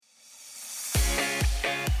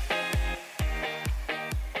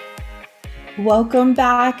Welcome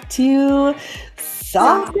back to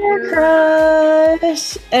Soccer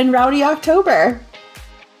Crush and Rowdy October.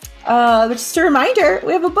 Just a reminder,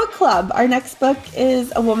 we have a book club. Our next book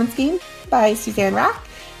is A Woman's Game by Suzanne Rack.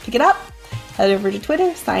 Pick it up, head over to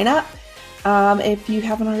Twitter, sign up if you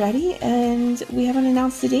haven't already. And we haven't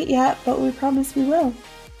announced the date yet, but we promise we will.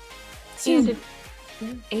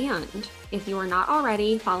 And if you are not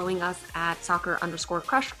already following us at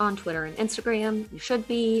soccer_crush on Twitter and Instagram, you should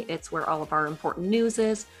be. It's where all of our important news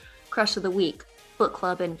is. Crush of the week, book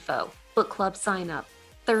club info, book club sign up,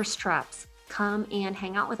 thirst traps. Come and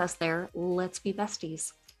hang out with us there. Let's be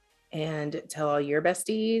besties. And tell all your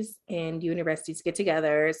besties, and you and your besties get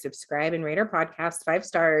together, subscribe and rate our podcast 5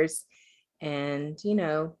 stars, and,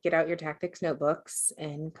 get out your tactics notebooks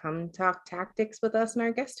and come talk tactics with us and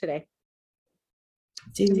our guest today.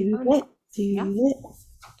 Do it.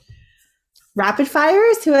 Rapid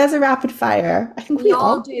fires? Who has a rapid fire? I think we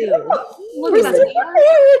all do. Look at us.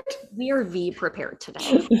 We are prepared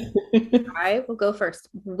today. I will go first.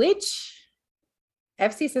 Which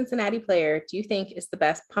FC Cincinnati player do you think is the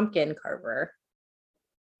best pumpkin carver?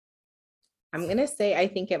 I'm going to say I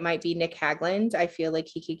think it might be Nick Hagglund. I feel like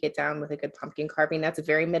he could get down with a good pumpkin carving. That's a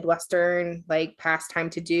very Midwestern pastime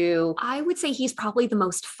to do. I would say he's probably the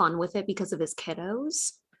most fun with it because of his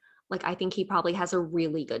kiddos. I think he probably has a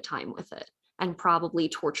really good time with it and probably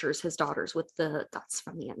tortures his daughters with the guts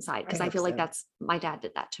from the inside, because I feel like my dad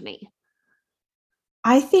did that to me.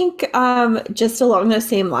 I think just along those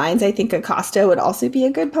same lines, I think Acosta would also be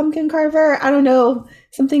a good pumpkin carver. I don't know,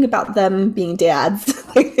 something about them being dads.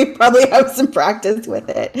 They probably have some practice with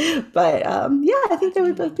it. But I think they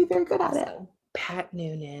would both be very good at it. Pat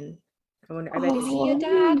Noonan. I wonder, is he a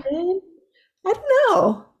dad? I don't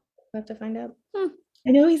know. We'll have to find out. I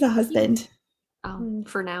know he's a husband.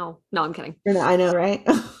 For now. No, I'm kidding. I know, right?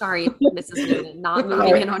 Sorry, Mrs. Noonan. Not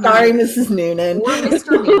moving in on Sorry, Mrs. Noonan. Or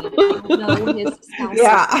Mr. Noonan. I don't know his spouse.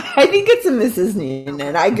 Yeah, I think it's a Mrs.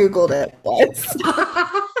 Noonan. I Googled it once.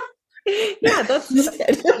 Yeah, that's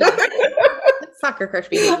Soccer Crush.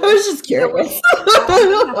 I was just curious.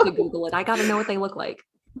 I have to Google it. I got to know what they look like.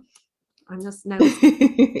 I'm just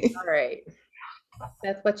nosy. All right.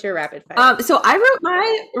 What's your rapid fire? So I wrote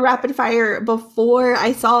my rapid fire before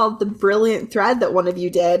I saw the brilliant thread that one of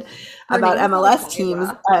you did about MLS teams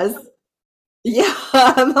as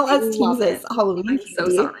MLS teams as Halloween. I'm so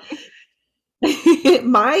sorry.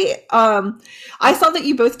 I saw that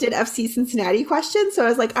you both did FC Cincinnati questions, so I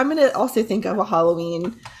was like, I'm gonna also think of a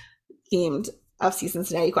Halloween themed FC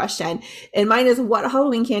Cincinnati question, and mine is, what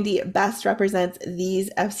Halloween candy best represents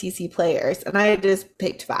these FCC players? And I just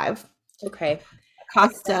picked 5. Okay.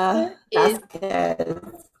 Costa Vasquez.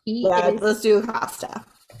 Let's do Costa.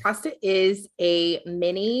 Costa is a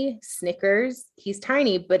mini Snickers. He's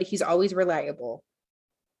tiny, but he's always reliable.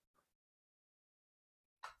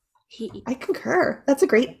 I concur. That's a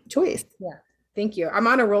great choice. Yeah. Thank you. I'm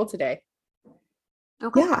on a roll today.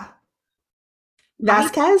 Okay. Yeah.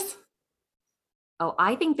 Vasquez?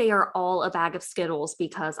 I think they are all a bag of Skittles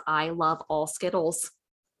because I love all Skittles.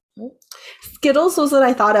 Skittles was what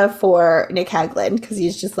I thought of for Nick Hagglund because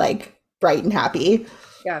he's just bright and happy.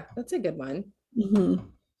 Yeah, that's a good one. Mm-hmm.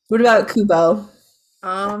 What about Kubo?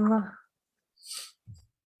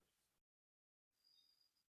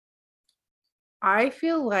 I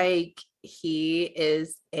feel like he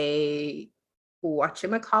is a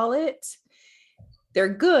whatchamacallit.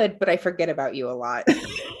 They're good, but I forget about you a lot.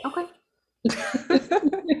 Okay.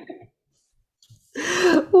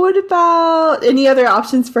 What about any other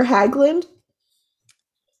options for Hagglund?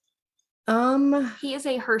 He is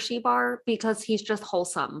a Hershey bar because he's just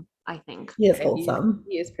wholesome, I think. He is wholesome.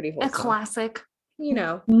 He is pretty wholesome. A classic.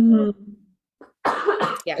 Mm-hmm.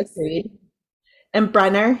 Yeah, agreed. And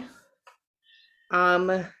Brenner?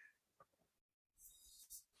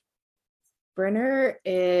 Brenner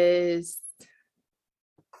is...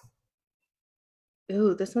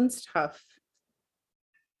 Ooh, this one's tough.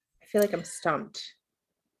 I feel like I'm stumped.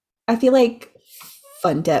 I feel like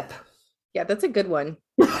Fun Dip. Yeah, that's a good one.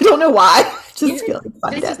 I don't know why. I just feel like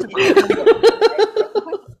Fun Dip.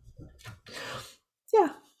 Yeah.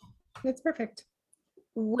 That's perfect.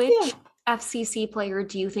 Which FCC player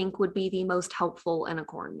do you think would be the most helpful in a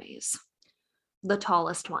corn maze? The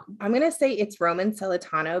tallest one. I'm going to say it's Roman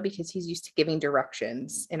Celentano because he's used to giving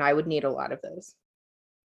directions, and I would need a lot of those.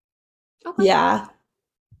 Okay. Yeah.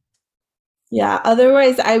 Yeah.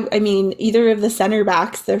 Otherwise, I mean, either of the center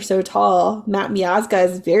backs, they're so tall. Matt Miazga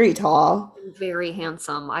is very tall. Very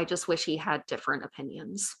handsome. I just wish he had different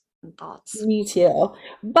opinions and thoughts. Me too.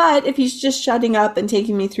 But if he's just shutting up and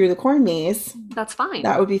taking me through the corn maze, that's fine.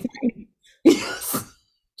 That would be fine. Yes.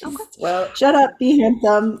 Okay. Well, Shut up, be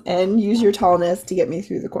handsome, and use your tallness to get me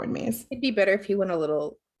through the corn maze. it'd be better if he went a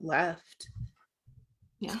little left.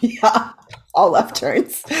 Yeah. Yeah, all left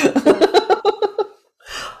turns.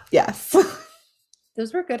 Yes.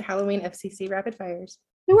 Those were good Halloween FCC rapid fires.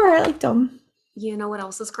 They were, I liked them. You know what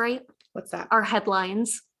else is great? What's that? Our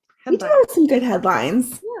headlines. We do have some good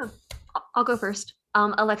headlines. Yeah. I'll go first.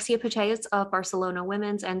 Alexia Putellas of Barcelona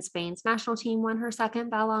women's and Spain's national team won her second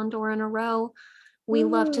Ballon d'Or in a row. We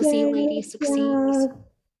love to see ladies succeed.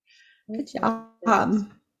 Good job.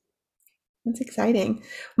 That's exciting.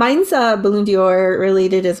 Mine's Ballon d'Or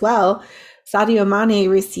related as well. Sadio Mane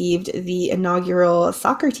received the inaugural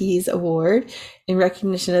Socrates Award in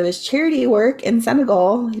recognition of his charity work in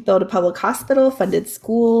Senegal. He built a public hospital, funded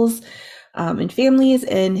schools and families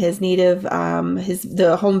in his native,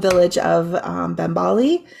 the home village of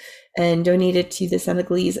Bambali, and donated to the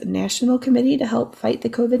Senegalese National Committee to help fight the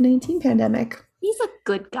COVID-19 pandemic. He's a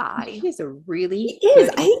good guy. He's a really He is.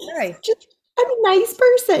 good I think guy. he's just a nice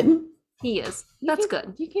person. He is. You That's can't-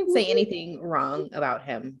 good. You can't say anything wrong about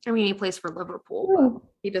him. I mean, he plays for Liverpool. Oh,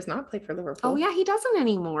 He does not play for Liverpool. Oh, yeah, he doesn't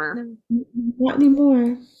anymore. not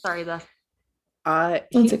anymore. Sorry, Beth.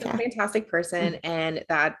 He's okay. a fantastic person, and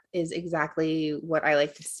that is exactly what I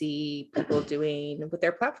like to see people doing with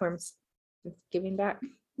their platforms, giving back.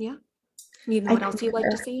 You know what else you like to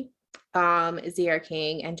concur. see? ZR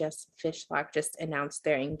King and Jess Fishlock just announced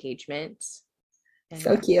their engagement. And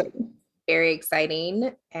So cute. very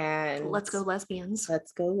exciting. And Let's go lesbians.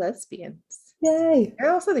 Let's go lesbians. Yay.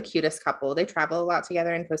 They're also the cutest couple. They travel a lot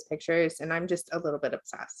together and post pictures, and I'm just a little bit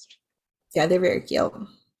obsessed. Yeah, they're very cute.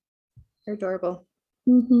 They're adorable,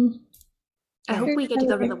 Mm-hmm. I hope we get to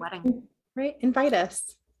go to the wedding. right? Invite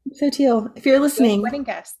us. So too. If you're listening, Wedding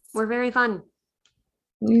guests. We're very fun.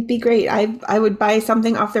 it'd be great. I would buy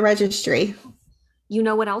something off the registry. You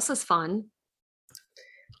know what else is fun?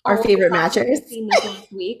 Our All favorite the matches matches. we've seen this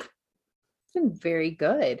last week. It's been very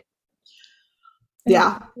good.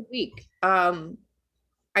 Yeah. Good week.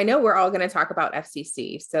 I know we're all going to talk about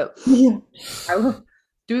FCC, so Yeah. I will.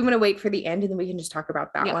 Do we want to wait for the end and then we can just talk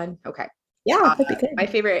about that Yeah. one? Okay. Yeah, that'd be good. My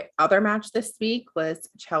favorite other match this week was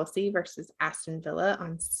Chelsea versus Aston Villa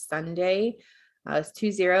on Sunday. It was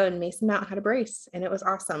 2-0 and Mason Mount had a brace and it was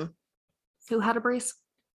awesome. Who had a brace?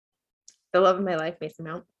 The love of my life, Mason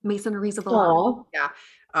Mount. Mason Arrizabalaga.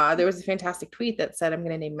 Aw. There was a fantastic tweet that said, I'm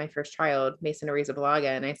going to name my first child Mason Arrizabalaga.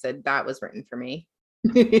 And I said, that was written for me.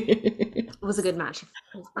 It was a good match.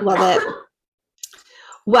 Love it.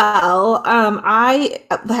 Well, I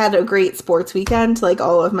had a great sports weekend. Like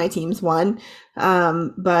all of my teams won.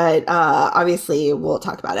 But obviously we'll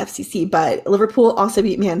talk about FCC, but Liverpool also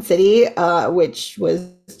beat Man City, which was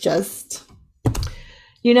just,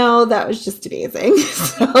 that was just amazing.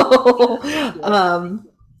 So,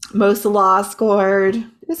 Mo Salah scored.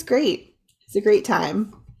 It was great. It's a great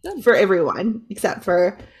time for everyone except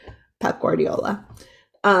for Pep Guardiola.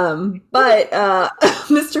 But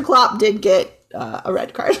Mr. Klopp did get a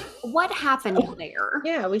red card. What happened there?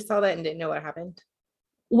 Yeah, we saw that and didn't know what happened.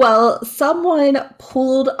 Well, someone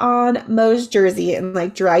pulled on Mo's jersey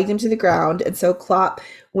and dragged him to the ground. And so Klopp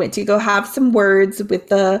went to go have some words with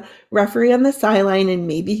the referee on the sideline, and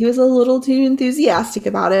maybe he was a little too enthusiastic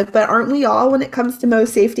about it. But aren't we all when it comes to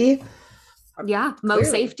Mo's safety? Yeah, Mo Clearly.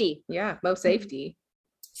 safety. Yeah, Mo safety.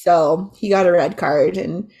 So he got a red card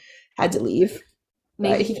and had to leave. But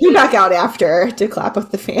Maybe he came back out after to clap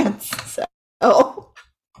with the fans. So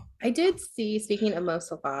I did see, speaking of Mo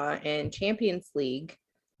Salah in Champions League,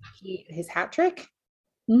 his hat trick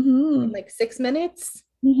in 6 minutes.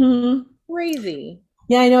 Crazy.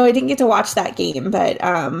 Yeah, I know. I didn't get to watch that game, but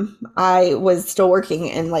I was still working,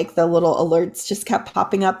 and the little alerts just kept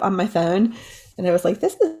popping up on my phone, and I was like,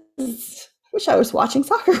 "This is. I wish I was watching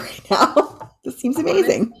soccer right now. This seems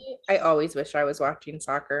amazing." Honestly, I always wish I was watching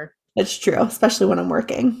soccer. That's true, especially when I'm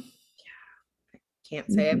working. Can't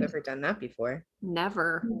say I've ever done that before.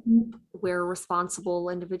 never. We're responsible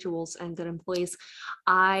individuals and good employees.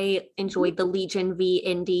 I enjoyed the Legion v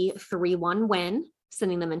Indy 3-1 win,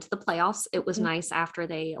 sending them into the playoffs. It was nice after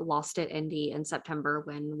they lost at Indy in September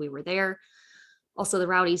when we were there. Also, the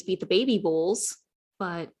Rowdies beat the Baby Bulls,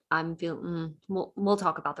 but I'm feeling we'll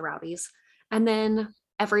talk about the Rowdies. And then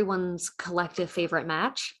everyone's collective favorite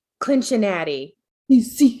match. Cincinnati. We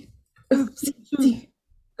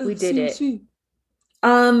did it.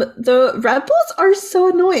 The Red Bulls are so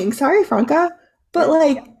annoying. Sorry, Franca, but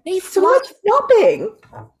They so much flopping.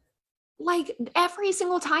 Every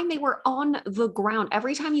single time they were on the ground,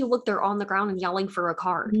 every time you look, they're on the ground and yelling for a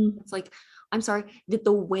card. It's like, I'm sorry, did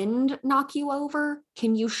the wind knock you over?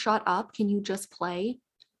 Can you shut up? Can you just play?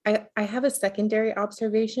 I have a secondary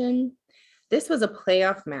observation. this was a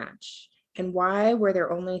playoff match. And why were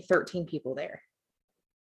there only 13 people there?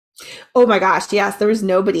 Oh my gosh, yes, there was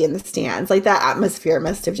nobody in the stands. Like that atmosphere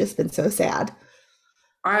must have just been so sad.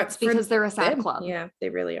 It's because they're a sad them. club. Yeah, they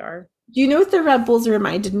really are. Do you know what the Red Bulls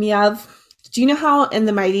reminded me of? Do you know how in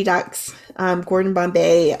the Mighty Ducks, Gordon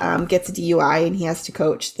Bombay gets a DUI and he has to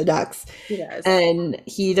coach the Ducks? He does. And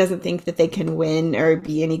he doesn't think that they can win or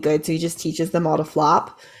be any good, so he just teaches them all to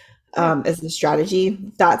flop as a strategy.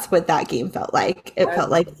 That's what that game felt like. It felt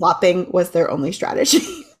like flopping was their only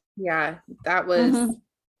strategy. Yeah, that was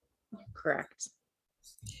correct.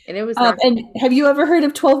 And it was and have you ever heard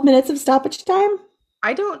of 12 minutes of stoppage time?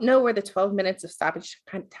 I don't know where the 12 minutes of stoppage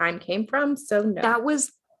time came from, so no. That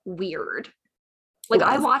was weird. Like,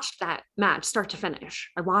 I watched that match start to finish.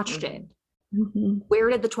 I watched it. Where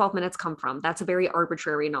did the 12 minutes come from? That's a very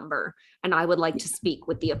arbitrary number. And I would like to speak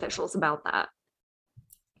with the officials about that.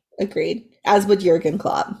 Agreed. As would Jurgen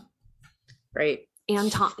Klopp. Right.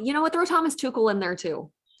 And Tom, you know what? Throw Thomas Tuchel in there too.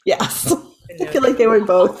 Yes. I feel like they would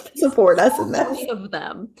both support us in this. Both of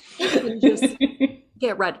them can just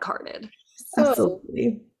get red carded. So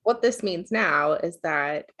absolutely. What this means now is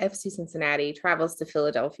that FC Cincinnati travels to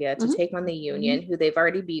Philadelphia to take on the Union, who they've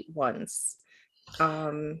already beat once.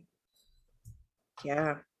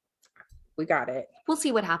 Yeah, we got it. We'll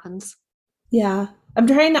see what happens. Yeah.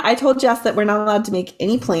 I told Jess that we're not allowed to make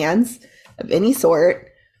any plans of any sort.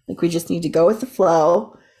 Like, we just need to go with the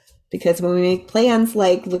flow, because when we make plans,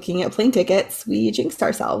 like looking at plane tickets, we jinxed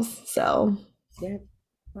ourselves. So yeah,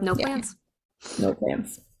 no plans. No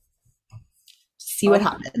plans. See what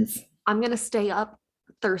happens. I'm going to stay up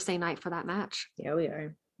Thursday night for that match. Yeah, we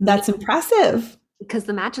are. That's impressive. Because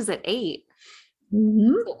the match is at 8.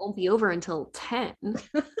 Mm-hmm. So it won't be over until 10,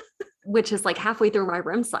 which is like halfway through my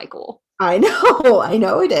REM cycle. I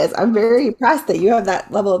know it is. I'm very impressed that you have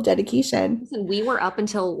that level of dedication. Listen, we were up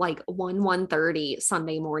until like 1:30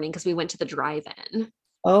 Sunday morning because we went to the drive-in.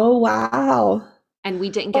 Oh, wow. And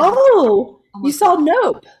we didn't get you saw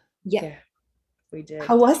Nope. Yeah, we did.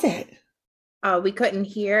 How was it? We couldn't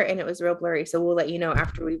hear and it was real blurry, so we'll let you know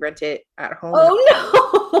after we rent it at home. Oh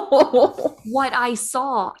no. What I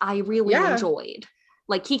saw, I really enjoyed.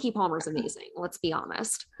 Like, Keke Palmer's amazing, let's be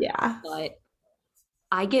honest. Yeah. But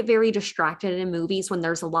I get very distracted in movies when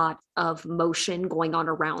there's a lot of motion going on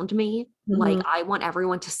around me. Like, I want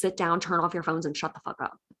everyone to sit down, turn off your phones, and shut the fuck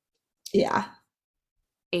up. Yeah.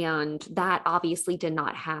 And that obviously did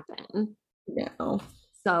not happen. No.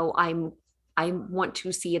 So I want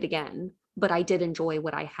to see it again. But I did enjoy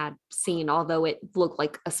what I had seen, although it looked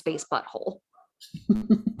like a space butthole.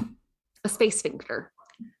 A space sphincter.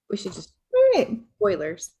 We should just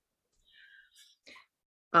spoilers.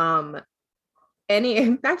 Back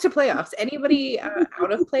to playoffs. Anybody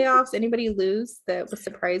out of playoffs? Anybody lose that was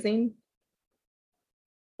surprising?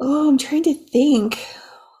 Oh, I'm trying to think.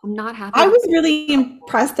 I'm not happy. I was really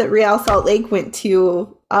impressed that Real Salt Lake went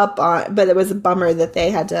 2 up on, but it was a bummer that they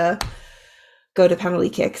had to go to penalty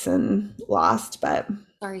kicks and lost. But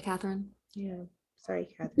sorry, Catherine. Yeah, sorry,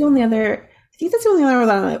 Catherine. I think that's the only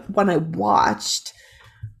other one I watched.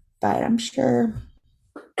 But I'm sure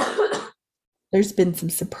there's been some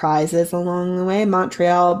surprises along the way.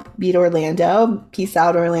 Montreal beat Orlando. Peace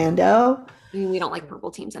out, Orlando. I mean, we don't like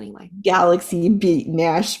purple teams anyway. Galaxy beat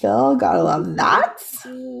Nashville. Gotta love that.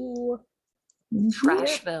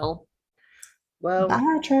 Trashville. Well,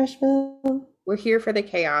 bye, Trashville. We're here for the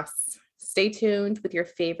chaos. Stay tuned with your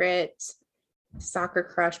favorite Soccer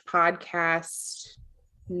Crush podcast,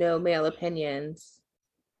 No Male Opinions,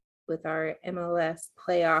 with our MLS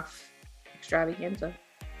playoff extravaganza.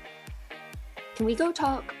 Can we go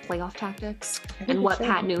talk playoff tactics and what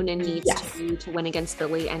Pat Noonan needs to do to win against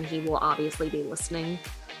Philly? And he will obviously be listening.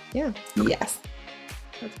 Yeah. Yes.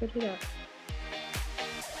 Let's go do that.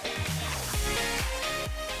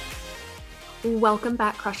 Welcome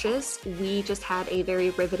back, Crushes. We just had a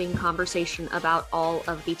very riveting conversation about all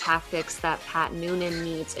of the tactics that Pat Noonan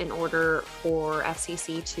needs in order for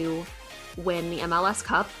FCC to win the MLS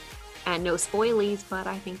Cup. And no spoilies, but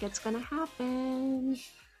I think it's going to happen.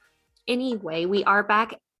 Anyway, we are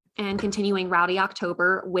back and continuing Rowdy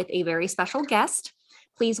October with a very special guest.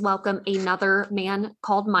 Please welcome another man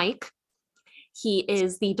called Mike. He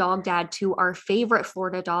is the dog dad to our favorite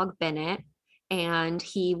Florida dog, Bennett. And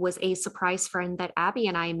he was a surprise friend that Abby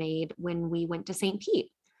and I made when we went to St. Pete.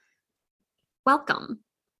 Welcome.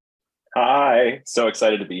 Hi, so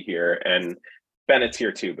excited to be here. And Bennett's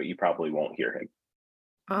here too, but you probably won't hear him.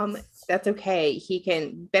 That's okay.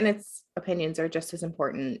 Bennett's opinions are just as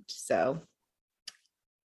important. So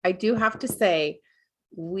I do have to say,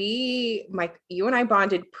 you and I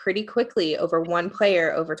bonded pretty quickly over one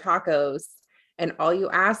player over tacos. And all you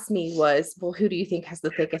asked me was, well, who do you think has the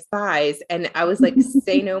thickest thighs? And I was like,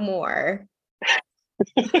 say no more.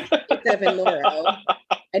 It's Evan Loro.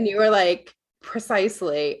 And you were like,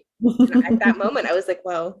 precisely. And at that moment, I was like,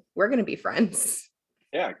 well, we're going to be friends.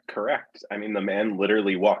 Yeah, correct. I mean, the man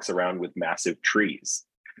literally walks around with massive trees.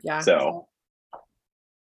 Yeah. So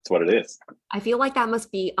that's what it is. I feel like that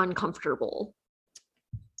must be uncomfortable.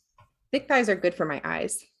 Thick thighs are good for my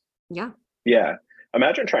eyes. Yeah. Yeah.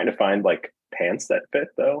 Imagine trying to find like pants that fit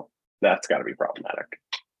though. That's got to be problematic.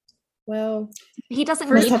 Well, He doesn't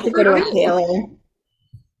First need have to to go to wear a them. tailor.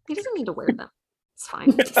 He doesn't need to wear them. It's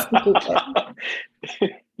fine.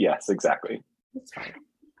 Yes, exactly. that's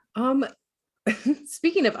fine.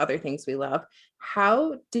 Speaking of other things we love,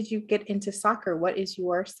 how did you get into soccer? What is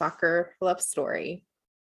your soccer love story?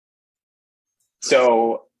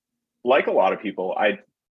 So, like a lot of people, I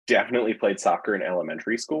definitely played soccer in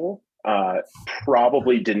elementary school.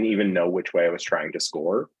 Probably didn't even know which way I was trying to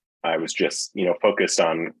score. I was just, focused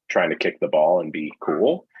on trying to kick the ball and be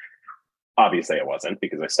cool. Obviously, I wasn't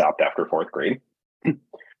because I stopped after fourth grade.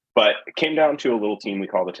 But it came down to a little team we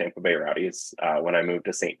call the Tampa Bay Rowdies when I moved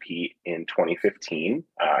to St. Pete in 2015.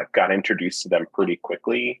 Got introduced to them pretty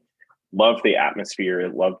quickly. Loved the atmosphere,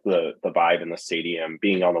 loved the vibe in the stadium,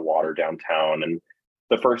 being on the water downtown. And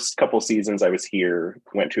the first couple seasons I was here,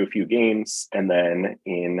 went to a few games. And then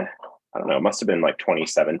in, I don't know, it must have been like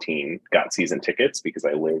 2017, got season tickets because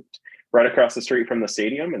I lived right across the street from the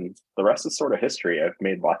stadium. And the rest is sort of history. I've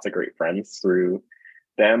made lots of great friends through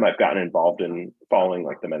them. I've gotten involved in following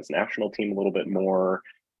like the men's national team a little bit more.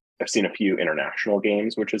 I've seen a few international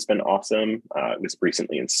games, which has been awesome. It was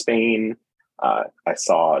recently in Spain. I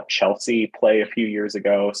saw Chelsea play a few years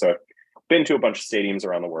ago. So I've been to a bunch of stadiums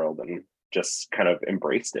around the world and just kind of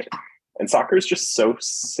embraced it. And soccer is just so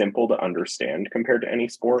simple to understand compared to any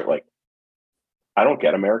sport. Like, I don't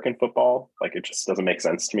get American football. Like, it just doesn't make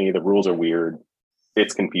sense to me. The rules are weird.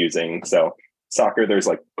 It's confusing. So soccer, there's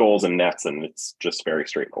like goals and nets, and it's just very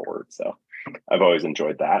straightforward. So I've always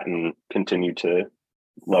enjoyed that and continue to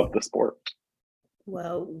love the sport.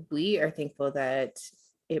 Well, we are thankful that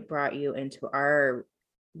it brought you into our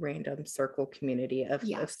random circle community of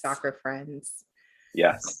soccer friends.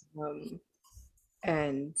 Yes.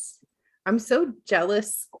 And I'm so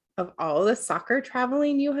jealous of all the soccer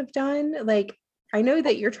traveling you have done. Like, I know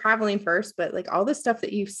that you're traveling first, but like all the stuff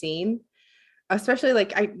that you've seen, especially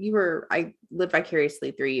like I lived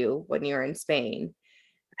vicariously through you when you were in Spain.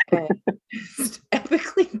 And just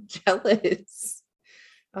epically jealous.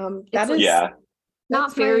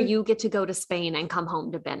 Not fair. You get to go to Spain and come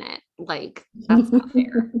home to Bennett. Like, that's not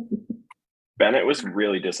fair. Bennett was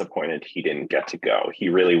really disappointed he didn't get to go. He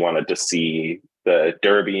really wanted to see the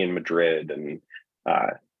Derby in Madrid, and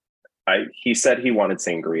he said he wanted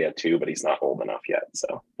sangria too, but he's not old enough yet.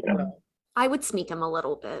 So I would sneak him a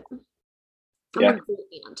little bit. Yeah.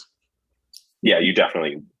 Yeah, you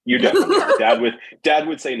definitely are. Dad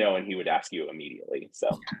would say no, and he would ask you immediately. So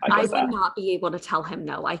I would not be able to tell him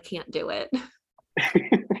no. I can't do it.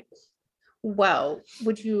 Well,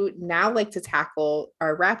 would you now like to tackle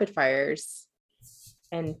our rapid fires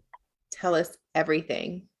and tell us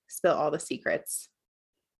everything? Spill all the secrets.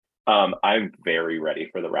 I'm very ready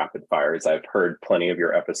for the rapid fires. I've heard plenty of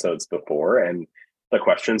your episodes before, and the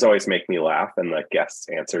questions always make me laugh, and the guests'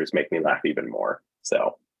 answers make me laugh even more.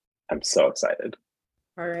 So I'm so excited.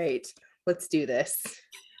 All right, let's do this.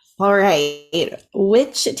 All right.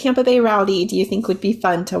 Which Tampa Bay Rowdy do you think would be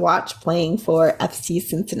fun to watch playing for FC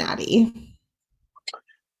Cincinnati?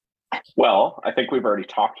 Well, I think we've already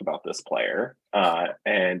talked about this player,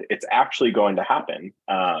 and it's actually going to happen.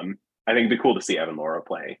 I think it'd be cool to see Evan Loro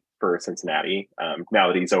play for Cincinnati now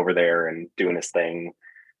that he's over there and doing his thing.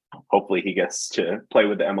 Hopefully he gets to play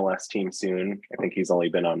with the MLS team soon. I think he's only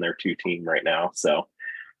been on their 2 team right now. So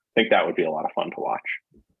I think that would be a lot of fun to watch.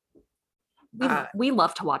 We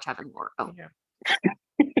love to watch Evan Loro.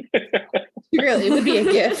 Really, it would be a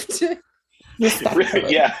gift.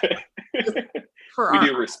 Yeah. We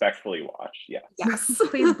do respectfully watch. Yes.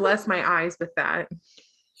 Please bless my eyes with that.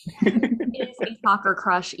 It is a soccer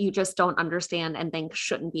crush you just don't understand and think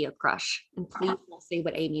shouldn't be a crush. And please don't say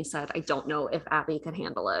what Amy said. I don't know if Abby could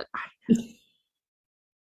handle it.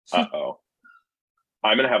 Uh-oh.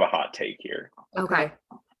 I'm going to have a hot take here. Okay.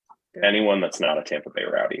 Anyone that's not a Tampa Bay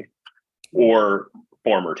Rowdy or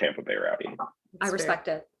former Tampa Bay Rowdy. I respect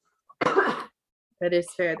it. That is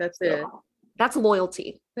fair. That's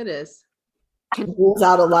loyalty. It is. Rules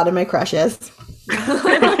out a lot of my crushes.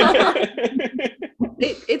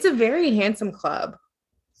 It's a very handsome club.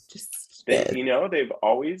 They've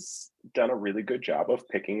always done a really good job of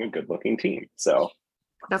picking a good-looking team. So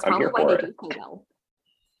that's probably why they do so well.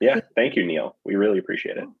 Yeah, thank you, Neil. We really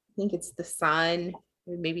appreciate it. I think it's the sun,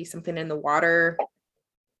 maybe something in the water.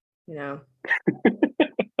 You know,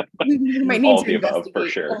 you might need All to the above for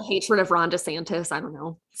investigate. sure. A hatred of Ron DeSantis. I don't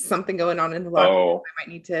know. Something going on in the locker room. Oh, I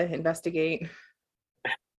might need to investigate.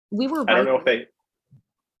 We were I don't right. know if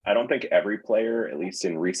I don't think every player, at least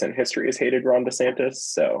in recent history, has hated Ron DeSantis.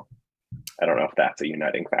 So I don't know if that's a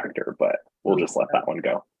uniting factor, but we'll just let that one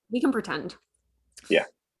go. We can pretend. Yeah.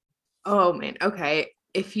 Oh man. Okay.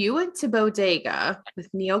 If you went to Bodega with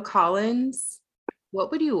Neil Collins,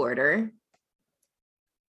 what would you order?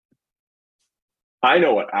 I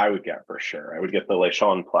know what I would get for sure. I would get the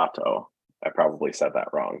Lechon Plateau. I probably said that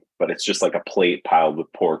wrong, but it's just like a plate piled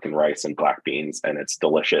with pork and rice and black beans, and it's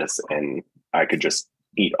delicious. And I could just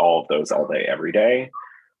eat all of those all day, every day.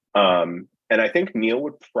 And I think Neil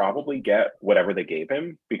would probably get whatever they gave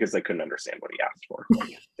him because they couldn't understand what he asked for.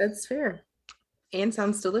 That's fair. And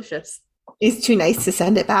sounds delicious. He's too nice to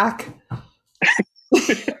send it back.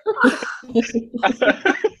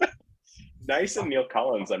 Nice and Neil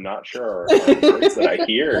Collins, I'm not sure words that I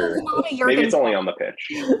hear. Maybe it's only on the pitch.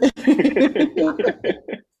 He's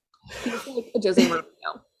like a Jose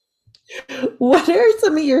Mourinho. What are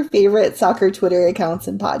some of your favorite soccer Twitter accounts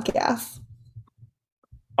and podcasts?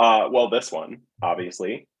 Well, this one,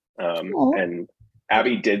 obviously. And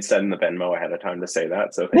Abby did send the Venmo ahead of time to say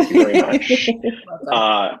that, so thank you very much.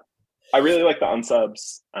 I really like the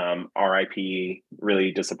unsubs. RIP,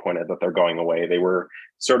 really disappointed that they're going away. They were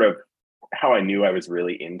sort of how I knew I was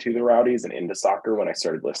really into the Rowdies and into soccer when I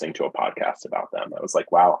started listening to a podcast about them. I was like,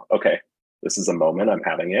 wow, okay, this is a moment, I'm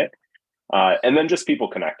having it. And then just people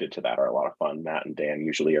connected to that are a lot of fun. Matt and Dan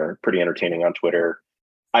usually are pretty entertaining on Twitter.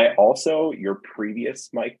 I also, your previous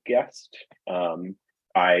Mike guest,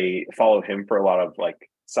 I follow him for a lot of like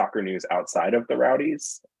soccer news outside of the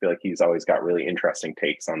Rowdies. I feel like he's always got really interesting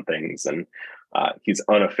takes on things, and he's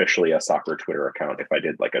unofficially a soccer Twitter account if I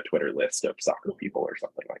did like a Twitter list of soccer people or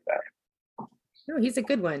something like that. No, he's a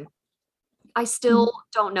good one. I still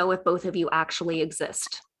don't know if both of you actually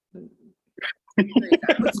exist. I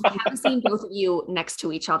haven't seen both of you next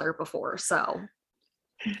to each other before, so.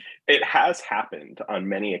 It has happened on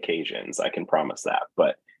many occasions, I can promise that,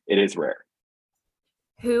 but it is rare.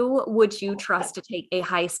 Who would you trust to take a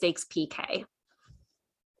high stakes PK?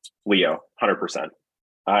 Leo, 100%.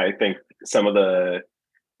 I think some of the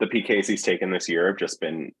PKs he's taken this year have just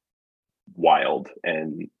been wild,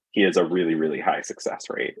 and he has a really, really high success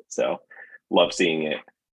rate. So love seeing it.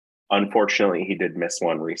 Unfortunately, he did miss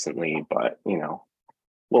one recently, but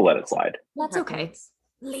we'll let it slide. That's okay.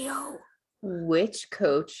 Leo. Which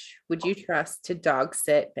coach would you trust to dog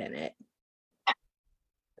sit Bennett?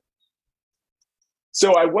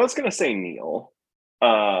 So I was going to say Neil,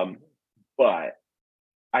 but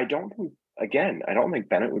I don't think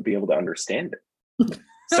Bennett would be able to understand it.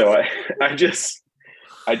 So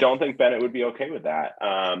I don't think Bennett would be okay with that.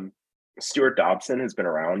 Stuart Dobson has been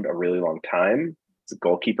around a really long time. He's a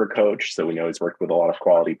goalkeeper coach, so we know he's worked with a lot of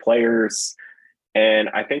quality players. And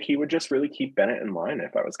I think he would just really keep Bennett in line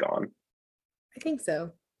if I was gone. I think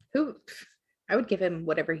so. I would give him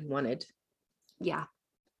whatever he wanted. Yeah.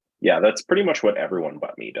 Yeah, that's pretty much what everyone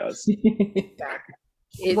but me does.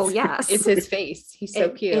 Well, yes. It's his face. He's so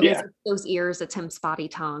cute. It is those ears, it's him spotty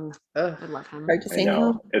tongue. Ugh. I love him. Hard to I say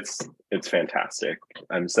know. no. It's fantastic.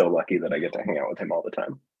 I'm so lucky that I get to hang out with him all the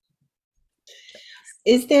time.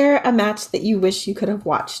 Is there a match that you wish you could have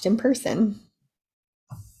watched in person?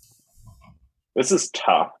 This is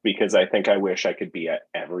tough because I think I wish I could be at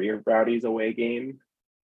every Rowdies away game.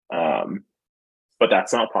 But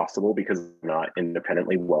that's not possible because I'm not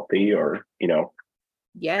independently wealthy or,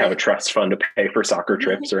 have a trust fund to pay for soccer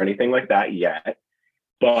trips or anything like that yet.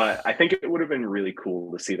 But I think it would have been really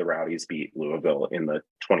cool to see the Rowdies beat Louisville in the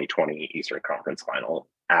 2020 Eastern Conference Final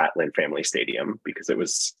at Lynn Family Stadium, because it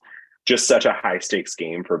was just such a high stakes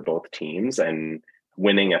game for both teams, and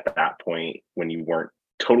winning at that point when you weren't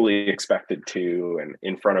totally expected to and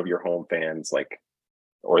in front of your home fans,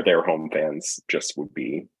 or their home fans, just would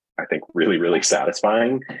be, I think, really, really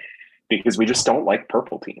satisfying, because we just don't like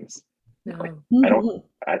purple teams. No.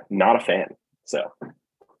 I'm not a fan. So,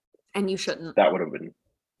 And you shouldn't. that would have been,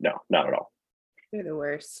 no, not at all. They're the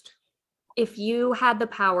worst. If you had the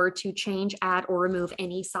power to change, add, or remove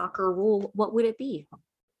any soccer rule, what would it be?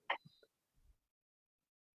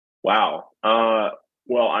 Wow.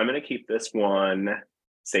 Well, I'm going to keep this one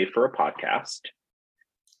safe for a podcast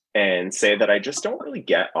and say that I just don't really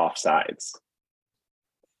get offsides.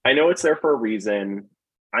 I know it's there for a reason.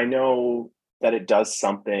 I know that it does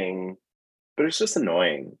something, but it's just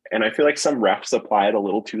annoying. And I feel like some refs apply it a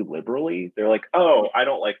little too liberally. They're like, oh, I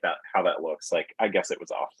don't like that, how that looks. Like, I guess it was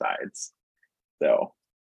offsides. So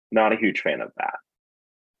not a huge fan of that.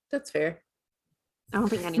 That's fair. I don't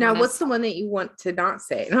think anyone Now, is. what's the one that you want to not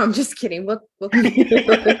say? No, I'm just kidding.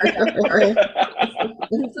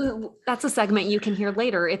 That's a segment you can hear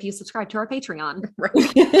later if you subscribe to our Patreon.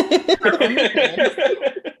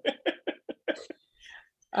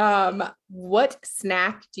 What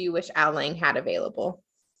snack do you wish Ao Lang had available?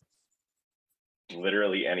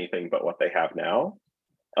 Literally anything but what they have now.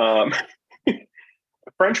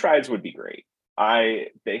 French fries would be great.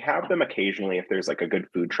 They have them occasionally if there's like a good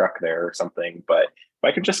food truck there or something, but if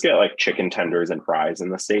I could just get like chicken tenders and fries in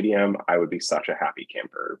the stadium, I would be such a happy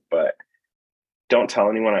camper. But don't tell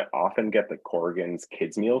anyone, I often get the Corrigan's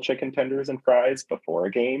kids meal chicken tenders and fries before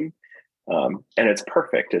a game. And it's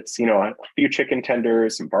perfect. It's, a few chicken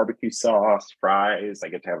tenders, some barbecue sauce, fries. I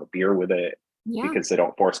get to have a beer with it because they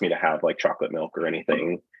don't force me to have like chocolate milk or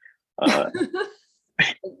anything. And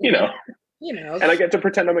I get to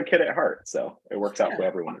pretend I'm a kid at heart. So it works out for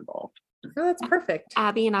everyone involved. Oh, that's perfect.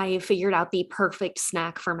 Abby and I figured out the perfect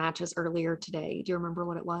snack for matches earlier today. Do you remember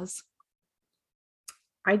what it was?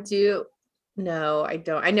 I do. No, I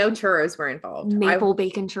don't. I know churros were involved. Maple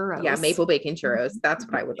bacon churros. Yeah, maple bacon churros. That's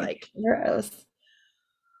what I would like. Churros.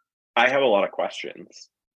 I have a lot of questions.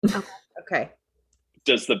 Okay.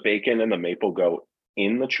 Does the bacon and the maple go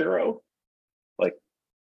in the churro? Like,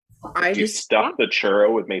 do you stuff the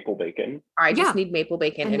churro with maple bacon? I just need maple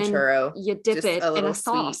bacon and churro. You dip just it a in little a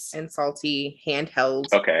sauce. sweet and salty,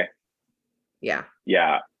 handheld. Okay. Yeah.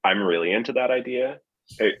 Yeah, I'm really into that idea.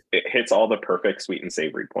 It hits all the perfect sweet and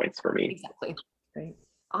savory points for me. Exactly. Right.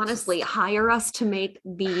 Honestly, hire us to make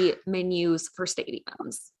the menus for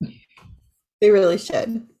stadiums. They really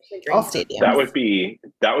should. All stadiums. That would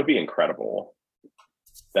be incredible.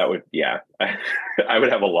 That would, I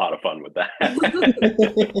would have a lot of fun with that.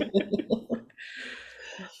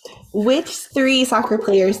 Which 3 soccer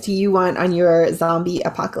players do you want on your zombie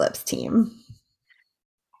apocalypse team?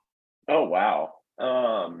 Oh, wow.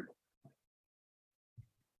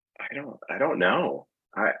 I don't know.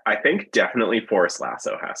 I think definitely Forrest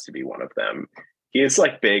Lasso has to be one of them. He is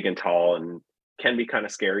like big and tall and can be kind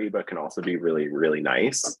of scary, but can also be really, really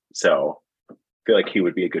nice. So I feel like he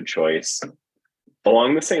would be a good choice.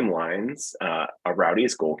 Along the same lines, a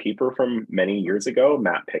Rowdy's goalkeeper from many years ago,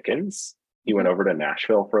 Matt Pickens. He went over to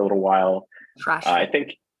Nashville for a little while. I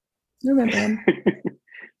think. Remember him.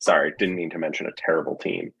 Sorry, didn't mean to mention a terrible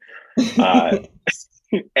team.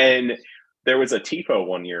 And there was a tifo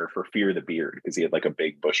one year for Fear the Beard because he had like a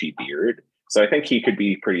big bushy beard. So I think he could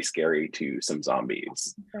be pretty scary to some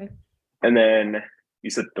zombies. Okay. And then you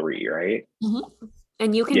said 3, right? Mm-hmm.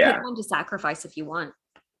 And you can pick one to sacrifice if you want.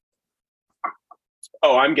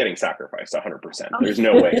 Oh, I'm getting sacrificed 100%. There's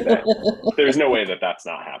no way that that's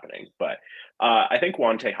not happening. But I think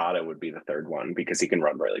Juan Tejada would be the 3rd one because he can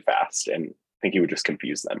run really fast, and I think he would just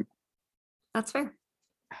confuse them. That's fair.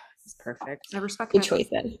 That's perfect. I respect good choice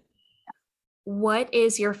then. What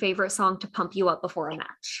is your favorite song to pump you up before a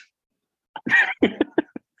match?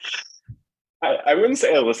 I wouldn't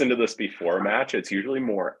say I listen to this before a match. It's usually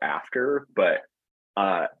more after, but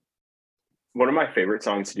one of my favorite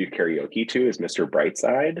songs to do karaoke to is Mr.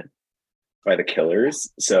 Brightside by The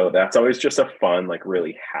Killers. So that's always just a fun, like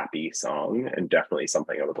really happy song, and definitely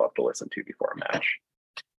something I would love to listen to before a match.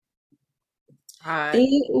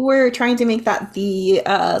 They were trying to make that the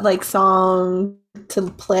like song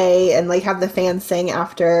to play and like have the fans sing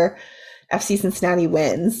after FC Cincinnati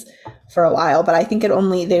wins for a while, but I think they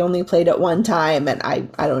only played it one time, and I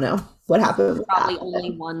don't know what happened. Probably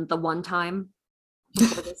only won the one time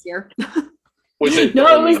before this year. It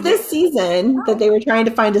was this season that they were trying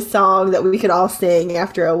to find a song that we could all sing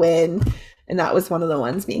after a win, and that was one of the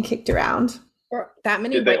ones being kicked around. That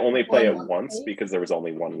many? Did they only play it once because there was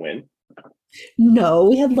only one win? No,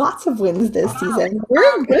 we had lots of wins this season.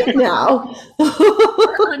 We're good now.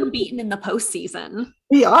 We're unbeaten in the postseason.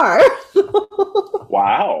 We are.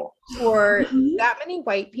 Wow. For that many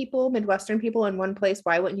white people, Midwestern people in one place,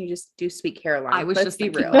 why wouldn't you just do Sweet Caroline? I was Let's just be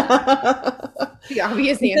thinking real. The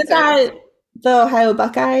obvious answer. That the Ohio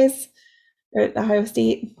Buckeyes or Ohio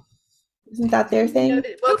State? Isn't that their thing?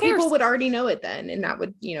 Well, people would already know it then, and that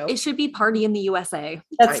would, It should be Party in the USA.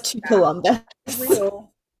 That's to Columbus.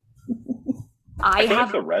 Real. I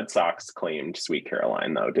think the Red Sox claimed Sweet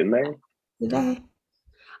Caroline, though, didn't they? Did they?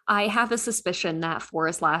 I have a suspicion that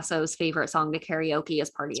Forrest Lasso's favorite song to karaoke is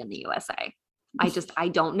Party in the USA. I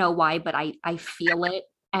don't know why, but I feel it,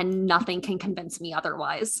 and nothing can convince me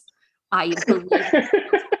otherwise. I believe all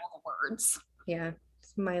the words. Yeah,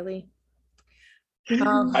 Smiley.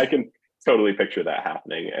 I can totally picture that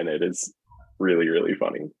happening, and it is really, really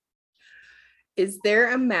funny. Is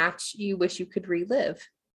there a match you wish you could relive?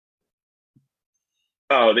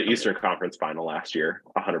 Oh, the Eastern Conference final last year,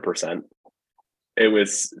 100%. It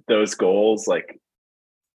was those goals. Like,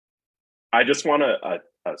 I just want a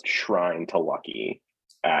shrine to Lucky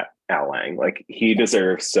at Al Lang. Like, he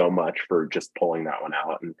deserves so much for just pulling that one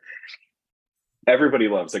out. And everybody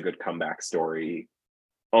loves a good comeback story.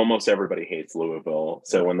 Almost everybody hates Louisville.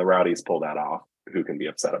 So when the Rowdies pull that off, who can be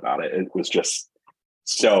upset about it? It was just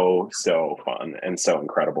so fun and so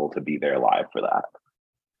incredible to be there live for that.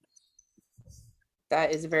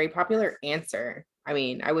 That is a very popular answer. I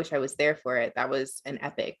mean, I wish I was there for it. That was an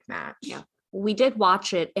epic match. Yeah. We did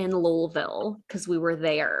watch it in Louisville because we were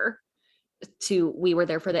there for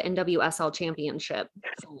the NWSL championship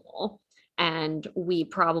final, and we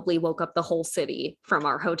probably woke up the whole city from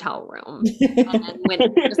our hotel room. And then when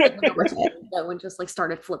just like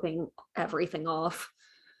started flipping everything off.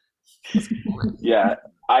 Yeah,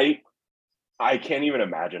 I can't even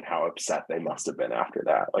imagine how upset they must have been after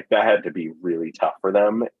that. Like, that had to be really tough for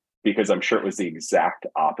them, because I'm sure it was the exact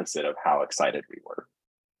opposite of how excited we were.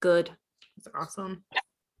 Good. It's awesome.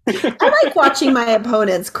 I like watching my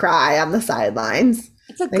opponents cry on the sidelines.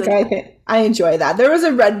 It's a Like, good I enjoy that. There was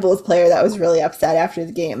a Red Bulls player that was really upset after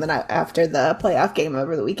the game, and after the playoff game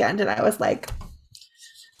over the weekend, and I was like,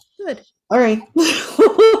 good. All right.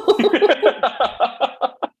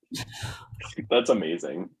 That's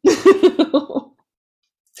amazing.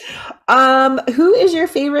 Who is your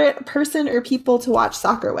favorite person or people to watch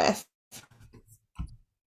soccer with?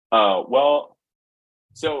 Well,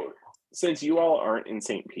 so since you all aren't in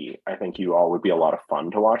St. Pete, I think you all would be a lot of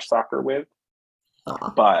fun to watch soccer with.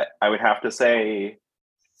 Aw. But I would have to say,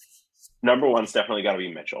 number one's definitely got to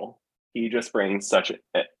be Mitchell. He just brings such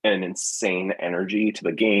an insane energy to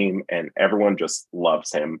the game, and everyone just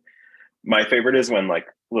loves him. My favorite is when like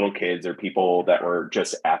little kids or people that were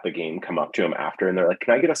just at the game come up to him after, and they're like,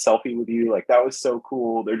 "Can I get a selfie with you? Like, that was so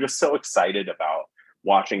cool." They're just so excited about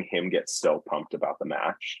watching him get so pumped about the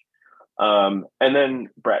match. And then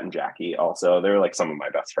Brett and Jackie also, they're like some of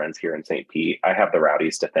my best friends here in St. Pete. I have the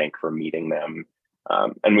Rowdies to thank for meeting them.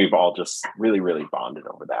 And we've all just really, really bonded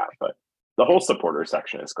over that. But the whole supporter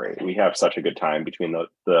section is great. We have such a good time between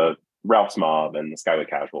the Ralph's Mob and the Skyway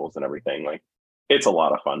Casuals and everything. Like, it's a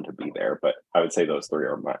lot of fun to be there, but I would say those three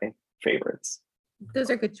are my favorites. Those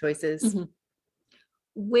are good choices. Mm-hmm.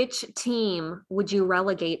 Which team would you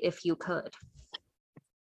relegate if you could?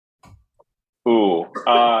 Ooh,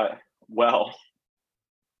 well,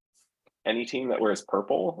 any team that wears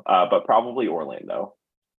purple, but probably Orlando.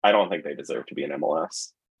 I don't think they deserve to be in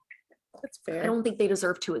MLS. That's fair. I don't think they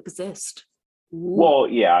deserve to exist. Well,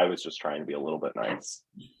 yeah, I was just trying to be a little bit nice.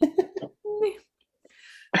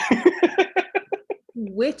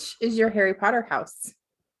 Which is your Harry Potter house?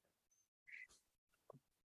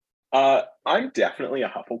 I'm definitely a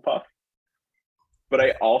Hufflepuff, but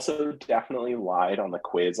I also definitely lied on the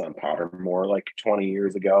quiz on Pottermore like 20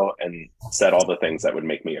 years ago and said all the things that would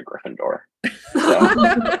make me a Gryffindor.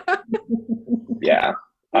 So, yeah,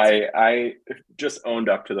 I just owned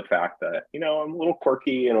up to the fact that, you know, I'm a little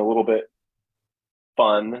quirky and a little bit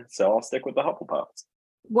fun, so I'll stick with the Hufflepuffs.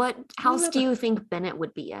 What house do you think Bennett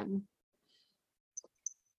would be in?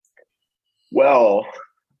 Well,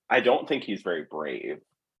 I don't think he's very brave,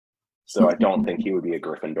 so I don't think he would be a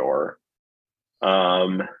Gryffindor.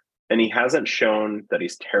 And he hasn't shown that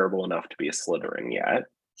he's terrible enough to be a Slytherin yet.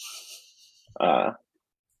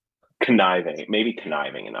 Maybe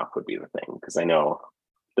conniving enough would be the thing, because I know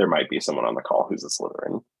there might be someone on the call who's a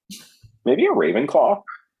Slytherin. Maybe a Ravenclaw. I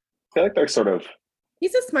feel like they're sort of...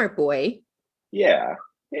 He's a smart boy. Yeah.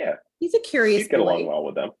 He's a curious He'd get boy. along well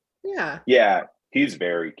with them. Yeah, he's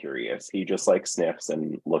very curious. He just like sniffs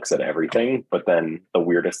and looks at everything, but then the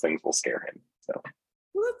weirdest things will scare him. So,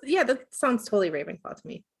 well, yeah, that sounds totally Ravenclaw to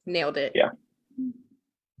me. Nailed it. Yeah.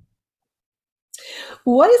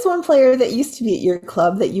 What is one player that used to be at your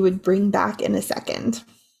club that you would bring back in a second?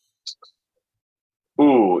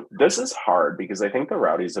 Ooh, this is hard because I think the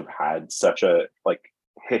Rowdies have had such a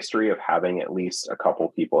history of having at least a couple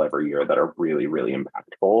people every year that are really, really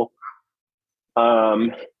impactful. I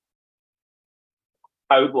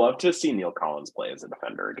would love to see Neil Collins play as a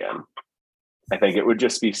defender again. I think it would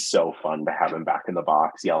just be so fun to have him back in the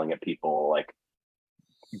box, yelling at people, like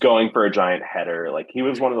going for a giant header. Like, he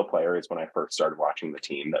was one of the players when I first started watching the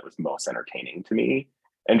team that was most entertaining to me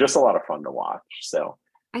and just a lot of fun to watch. So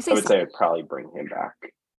I would say I'd probably bring him back.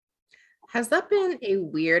 Has that been a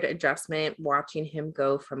weird adjustment watching him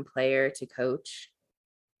go from player to coach?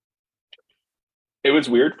 It was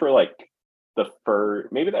weird for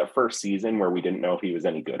maybe that first season where we didn't know if he was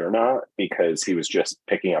any good or not, because he was just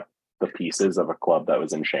picking up the pieces of a club that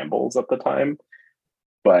was in shambles at the time.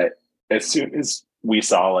 But as soon as we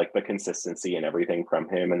saw like the consistency and everything from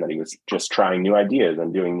him, and that he was just trying new ideas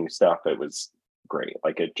and doing new stuff. It was great.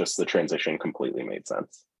 Like the transition completely made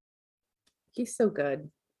sense. He's so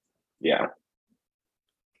good. Yeah.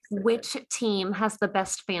 Which team has the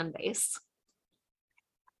best fan base?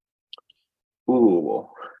 Ooh.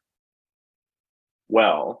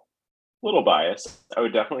 Well, a little biased. I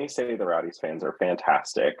would definitely say the Rowdies fans are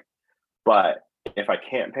fantastic. But if I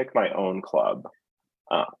can't pick my own club,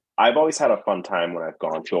 I've always had a fun time when I've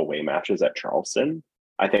gone to away matches at Charleston.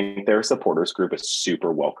 I think their supporters group is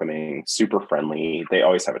super welcoming, super friendly. They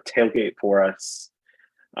always have a tailgate for us.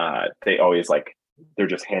 They always they're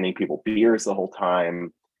just handing people beers the whole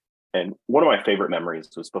time. And one of my favorite memories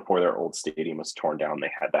was before their old stadium was torn down.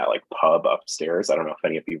 They had that like pub upstairs. I don't know if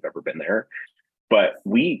any of you have ever been there, but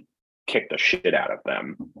we kicked the shit out of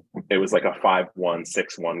them. It was like a 5-1,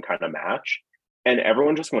 6-1 kind of match. And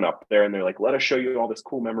everyone just went up there and they're like, let us show you all this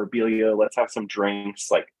cool memorabilia. Let's have some drinks.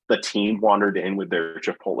 Like the team wandered in with their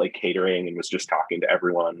Chipotle catering and was just talking to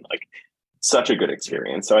everyone. Like such a good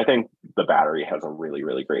experience. So I think the Battery has a really,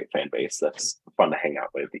 really great fan base that's fun to hang out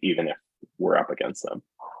with, even if we're up against them.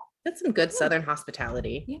 That's some good Southern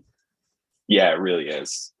hospitality. Yeah, it really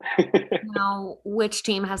is. Now, which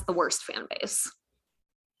team has the worst fan base?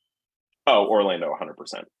 Oh, Orlando,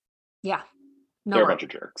 100%. Yeah. No, They're a bunch of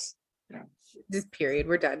jerks. Just period.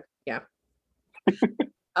 We're done. Yeah.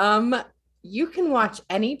 You can watch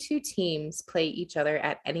any two teams play each other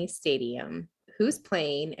at any stadium. Who's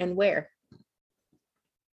playing and where?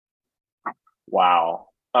 Wow.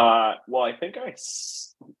 Well, I think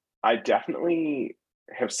I definitely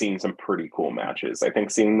have seen some pretty cool matches. I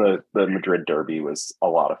think seeing the Madrid Derby was a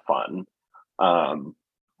lot of fun.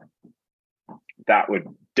 That would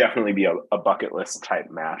definitely be a bucket list type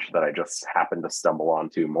match that I just happened to stumble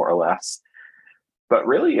onto, more or less. But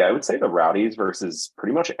really, I would say the Rowdies versus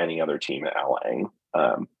pretty much any other team at Lang.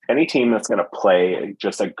 Any team that's going to play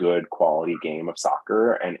just a good quality game of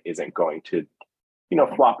soccer and isn't going to,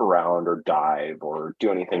 flop around or dive or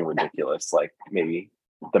do anything ridiculous, like maybe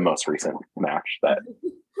the most recent match that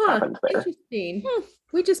happened there. Interesting.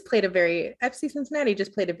 We just played FC Cincinnati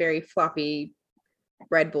just played a very floppy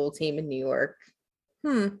Red Bull team in New York.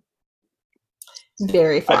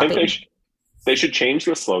 Very floppy. I think they should change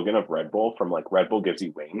the slogan of Red Bull from like Red Bull gives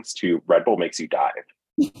you wings to Red Bull makes you dive.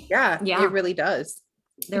 Yeah, it really does.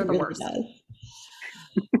 They're the worst.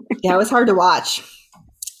 Yeah, it was hard to watch.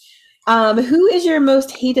 Who is your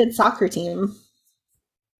most hated soccer team?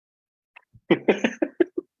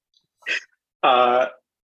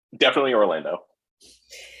 Definitely Orlando.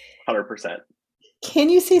 100%. Can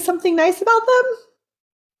you say something nice about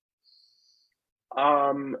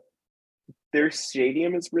them? Their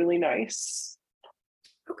stadium is really nice.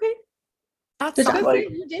 Okay. That's like,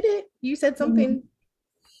 you did it. You said something.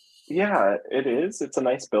 Yeah, it is. It's a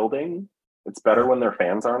nice building. It's better when their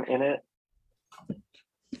fans aren't in it.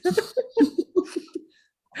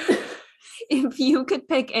 If you could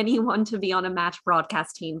pick anyone to be on a match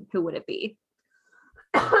broadcast team, who would it be?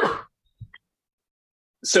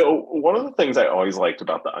 So one of the things I always liked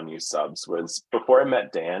about the Unused Subs was before I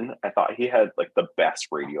met Dan, I thought he had like the best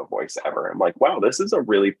radio voice ever. I'm like, wow, this is a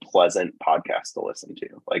really pleasant podcast to listen to.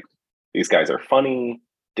 Like these guys are funny.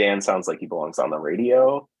 Dan sounds like he belongs on the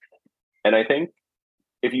radio. And I think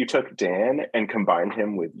if you took Dan and combined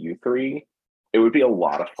him with you three, it would be a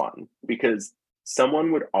lot of fun because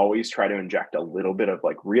someone would always try to inject a little bit of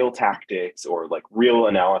like real tactics or like real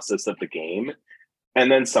analysis of the game. And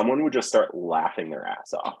then someone would just start laughing their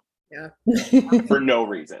ass off. Yeah. For no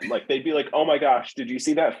reason. Like they'd be like, oh my gosh, did you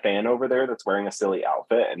see that fan over there that's wearing a silly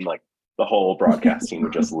outfit? And like the whole broadcast team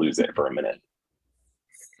would just lose it for a minute.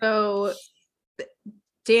 So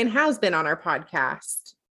Dan has been on our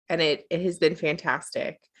podcast and it has been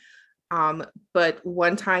fantastic. But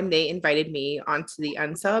one time they invited me onto the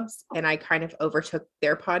Unsubs and I kind of overtook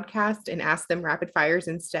their podcast and asked them rapid fires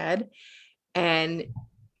instead. And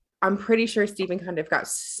I'm pretty sure Stephen kind of got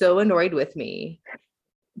so annoyed with me,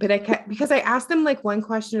 but because I asked him like one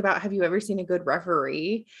question about, have you ever seen a good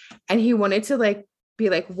referee? And he wanted to like,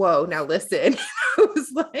 be like, whoa, now listen. I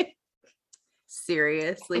was like,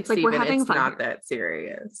 seriously, it's like Stephen, we're having it's fun not here. that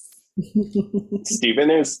serious.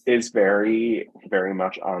 Stephen is very, very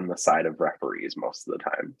much on the side of referees most of the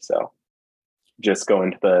time. So just go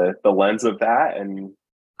into the lens of that. And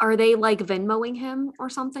are they like Venmoing him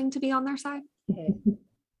or something to be on their side?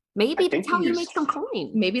 Maybe that's how you make some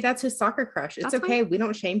coin. Maybe that's his soccer crush. It's That's okay. fine. We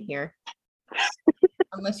don't shame here.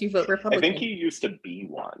 Unless you vote I Republican. think he used to be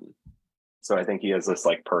one. So I think he has this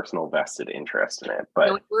like personal vested interest in it. But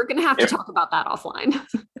No, we're going to have to talk about that offline.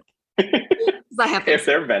 'Cause I have if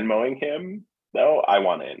they're Venmoing him, though, I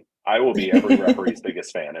want in. I will be every referee's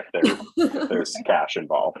biggest fan if there's cash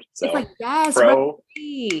involved. So It's like, yes, pro,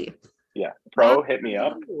 referee. hit me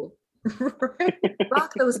up.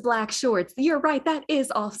 Rock those black shorts. You're right, that is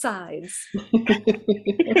offsides.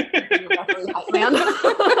 Man.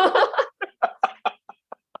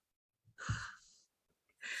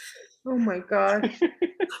 Oh my gosh.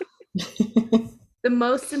 The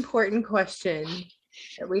most important question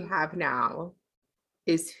that we have now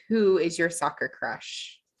is, who is your soccer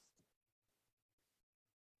crush?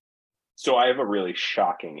 So I have a really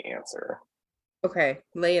shocking answer. Okay,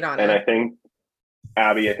 lay it on And us. I think,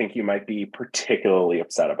 Abby, you might be particularly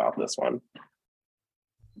upset about this one.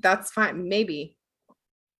 That's fine. Maybe.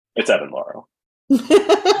 It's Evan Lauro.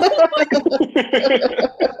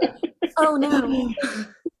 Oh no.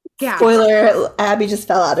 Yeah. Spoiler, Abby just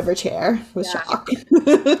fell out of her chair with Yeah. shock.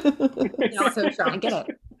 So shocked. I get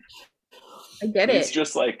it. I get He's it.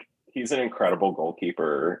 just like, he's an incredible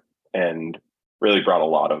goalkeeper and really brought a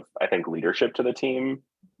lot of, I think, leadership to the team,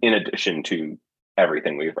 in addition to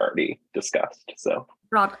everything we've already discussed. So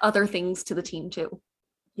Brought other things to the team too.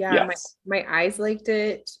 Yeah, yes. my eyes liked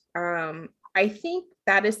it. I think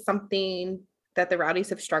that is something that the Rowdies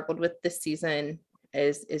have struggled with this season,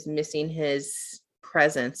 is missing his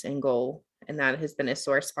presence in goal, and that has been a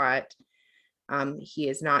sore spot. He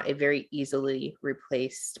is not a very easily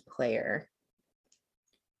replaced player.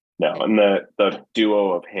 No, and the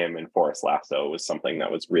duo of him and Forrest Lasso was something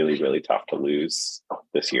that was really, really tough to lose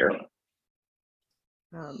this year.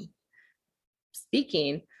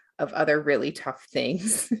 Speaking of other really tough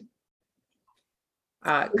things,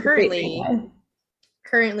 currently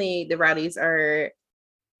the Rowdies are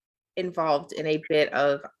involved in a bit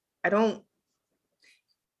of,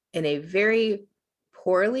 in a very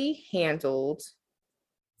poorly handled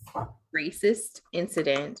racist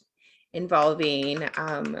incident involving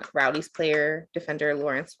Rowdy's player, defender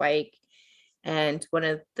Lawrence Wyke, and one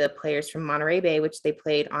of the players from Monterey Bay, which they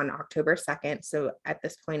played on October 2nd. So at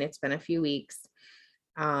this point, it's been a few weeks.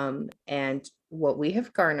 And what we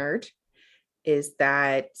have garnered is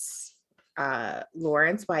that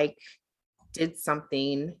Lawrence Wyke did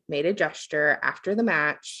something, made a gesture after the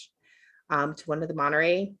match to one of the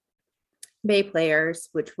Monterey Bay players,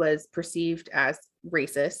 which was perceived as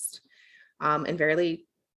racist, and fairly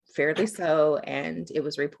so. And it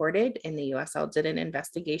was reported, and the USL did an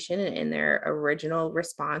investigation, and their original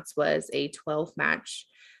response was a 12-match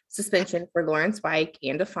suspension for Lawrence Wyke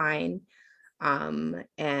and a fine.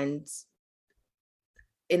 And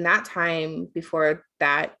in that time, before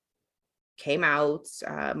that came out,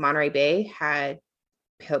 Monterey Bay had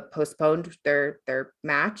postponed their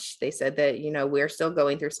match. They said that, we're still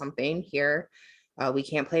going through something here. We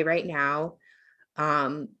can't play right now.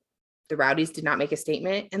 The Rowdies did not make a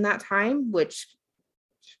statement in that time, which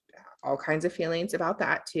all kinds of feelings about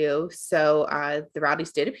that too. So the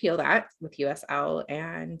Rowdies did appeal that with USL,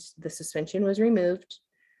 and the suspension was removed.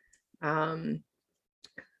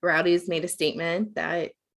 Rowdies made a statement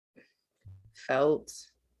that felt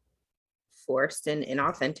forced and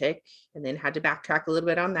inauthentic, and then had to backtrack a little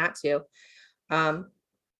bit on that too.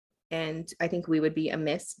 And I think we would be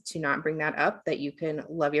amiss to not bring that up, that you can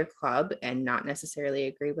love your club and not necessarily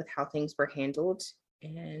agree with how things were handled,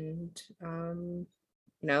 and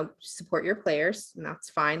support your players, and that's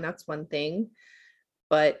fine. That's one thing.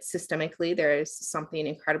 But systemically, there is something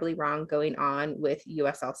incredibly wrong going on with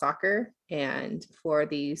USL soccer. And for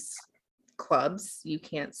these clubs, you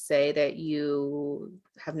can't say that you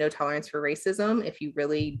have no tolerance for racism if you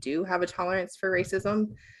really do have a tolerance for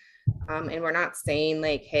racism. And we're not saying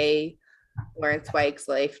like, hey, Lawrence Wyke's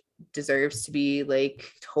life deserves to be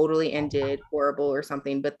like totally ended, horrible or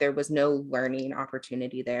something, but there was no learning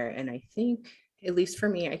opportunity there. And I think, at least for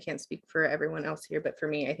me, I can't speak for everyone else here, but for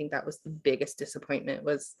me, I think that was the biggest disappointment,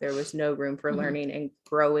 was there was no room for learning and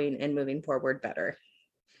growing and moving forward better.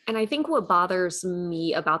 And I think what bothers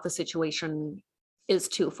me about the situation is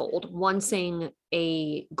twofold. One, saying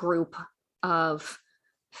a group of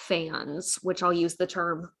fans, which I'll use the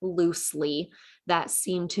term loosely, that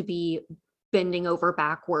seem to be bending over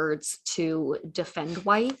backwards to defend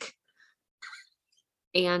Wyke.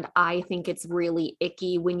 And I think it's really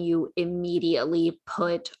icky when you immediately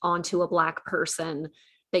put onto a Black person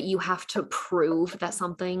that you have to prove that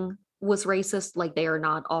something was racist, like they are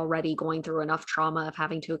not already going through enough trauma of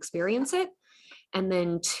having to experience it. And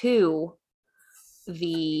then two,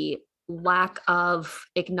 the lack of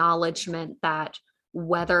acknowledgement that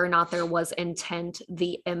whether or not there was intent,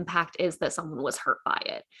 the impact is that someone was hurt by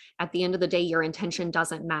it. At the end of the day, your intention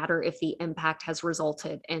doesn't matter if the impact has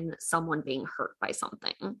resulted in someone being hurt by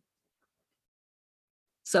something.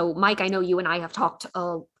 So, Mike, I know you and I have talked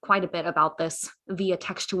quite a bit about this via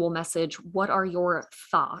textual message. What are your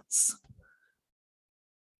thoughts?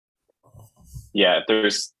 Yeah,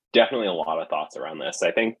 there's definitely a lot of thoughts around this.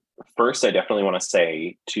 I think first, I definitely want to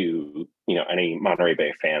say to, any Monterey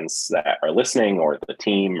Bay fans that are listening, or the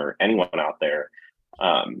team, or anyone out there,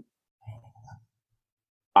 I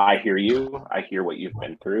hear you. I hear what you've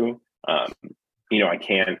been through. I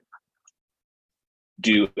can't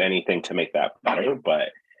do anything to make that better,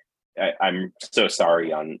 but I'm so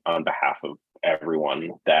sorry on behalf of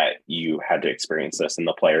everyone that you had to experience this, and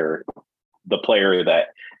the player that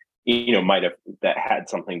might have that had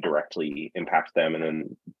something directly impact them, and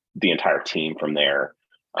then the entire team from there.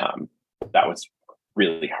 That was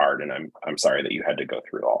really hard, and I'm sorry that you had to go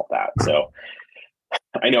through all of that. So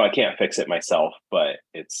I know I can't fix it myself, but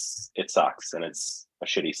it sucks, and it's a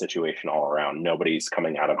shitty situation all around. Nobody's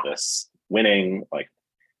coming out of this winning. Like,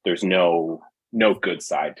 there's no good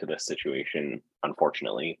side to this situation,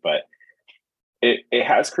 unfortunately, but it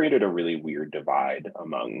has created a really weird divide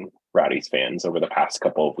among Rowdy's fans over the past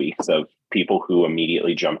couple of weeks, of people who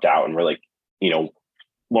immediately jumped out and were like,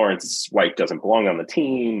 Lawrence White doesn't belong on the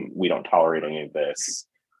team. We don't tolerate any of this.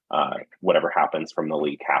 Whatever happens from the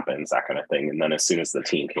league happens, that kind of thing. And then as soon as the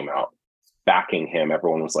team came out backing him,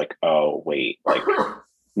 everyone was like, oh, wait, like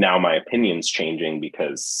now my opinion's changing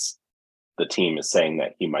because the team is saying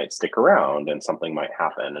that he might stick around and something might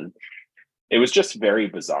happen. And it was just very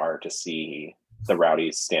bizarre to see the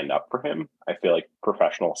Rowdies stand up for him. I feel like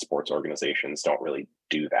professional sports organizations don't really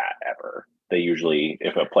do that ever. They usually,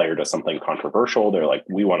 if a player does something controversial, they're like,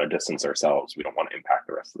 we want to distance ourselves. We don't want to impact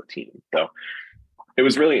the rest of the team. So it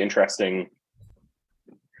was really interesting.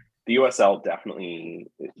 The USL definitely,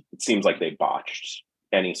 it seems like they botched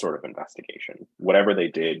any sort of investigation. Whatever they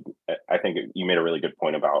did, I think you made a really good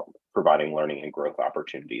point about providing learning and growth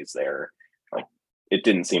opportunities there. Like, it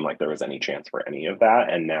didn't seem like there was any chance for any of that.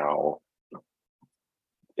 And now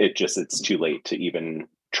it's too late to even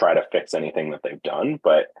try to fix anything that they've done.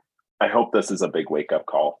 But I hope this is a big wake-up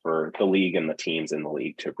call for the league and the teams in the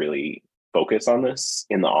league to really focus on this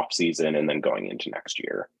in the off season and then going into next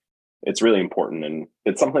year. It's really important, and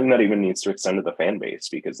it's something that even needs to extend to the fan base,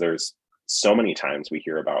 because there's so many times we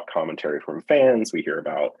hear about commentary from fans, we hear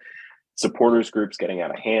about supporters groups getting out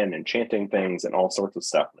of hand and chanting things and all sorts of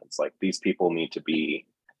stuff. And it's like, these people need to be,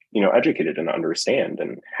 educated and understand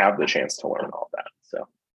and have the chance to learn all that. So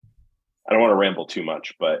I don't want to ramble too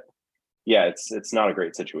much, but yeah, it's not a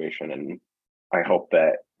great situation, and I hope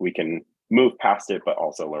that we can move past it, but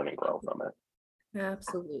also learn and grow from it.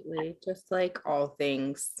 Absolutely. Just like all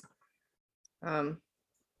things. Not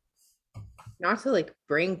to like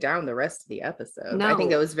bring down the rest of the episode. No. I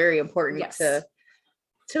think it was very important Yes. to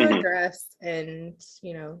address and,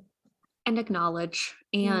 and acknowledge.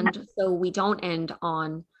 And so we don't end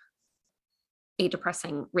on a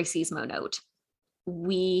depressing racismo note.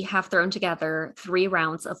 We have thrown together 3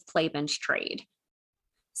 rounds of play bench trade.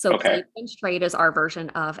 So play bench trade is our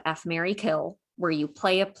version of F, Marry, Kill, where you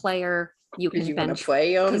play a player, you can bench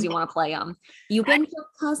because you want to play them. You bench them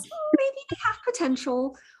because maybe they have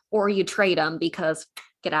potential, or you trade them because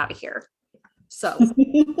get out of here. So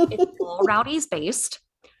it's all Rowdies based.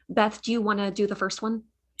 Beth, do you want to do the first one?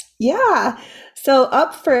 Yeah. So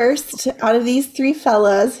up first, out of these 3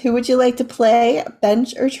 fellas, who would you like to play,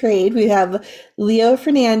 bench or trade? We have Leo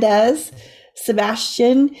Fernandez,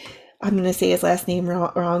 Sebastian, I'm going to say his last name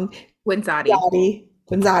wrong. Guinzotti,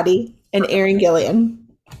 and Aaron Gillen.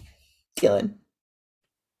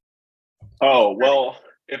 Oh, well,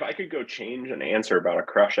 if I could go change an answer about a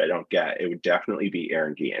crush I don't get, it would definitely be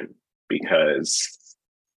Aaron Gillen, because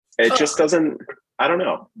it just doesn't, I don't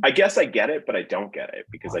know. I guess I get it, but I don't get it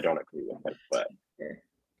because I don't agree with it. But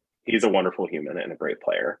he's a wonderful human and a great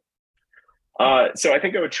player. So I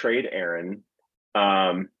think I would trade Aaron.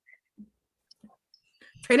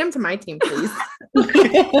 Trade him to my team, please.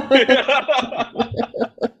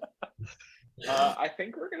 I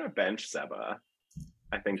think we're going to bench Seba.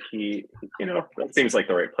 I think he, that seems like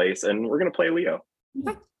the right place. And we're going to play Leo.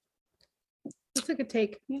 Okay. That's a good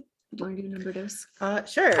take. Yeah. Do you want to do number dose?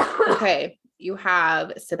 Sure. Okay. You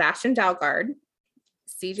have Sebastian Dalgard,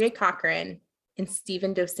 CJ Cochran, and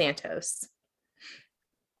Steven Dos Santos.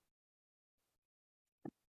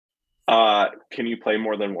 Can you play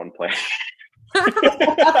more than one player? You don't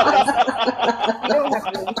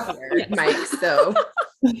have to hear, Mike, so.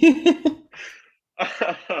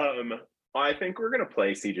 I think we're going to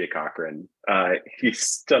play CJ Cochran.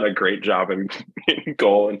 He's done a great job in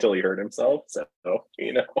goal until he hurt himself. So, Do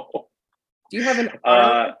you have an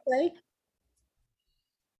honorable play?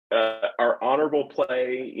 Our honorable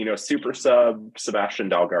play, super sub Sebastian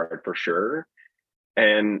Dalgard for sure.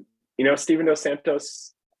 And, Steven Dos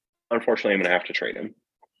Santos, unfortunately, I'm going to have to trade him.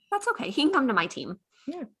 That's okay. He can come to my team.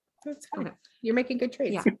 Yeah, that's fine. Okay. You're making good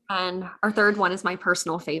trades. Yeah. And our third one is my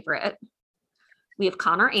personal favorite. We have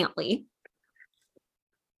Connor Antley,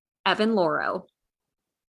 Evan Loro,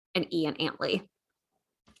 and Ian Antley.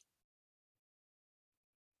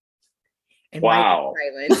 And wow.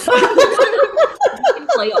 Mike You can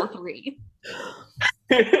play all three.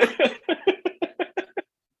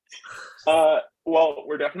 Well,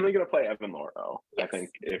 we're definitely going to play Evan Loro. Yes. I think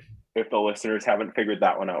if the listeners haven't figured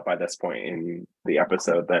that one out by this point in the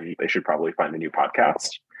episode, then they should probably find a new podcast.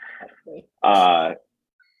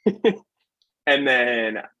 And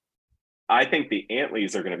then I think the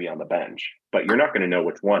Antleys are going to be on the bench, but you're not going to know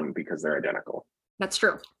which one because they're identical. That's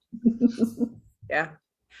true. Yeah.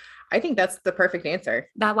 I think that's the perfect answer.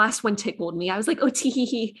 That last one tickled me. I was like, oh, tee hee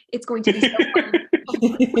hee. It's going to be so fun.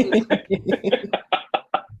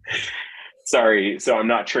 Sorry. So I'm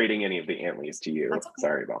not trading any of the Antleys to you. That's okay.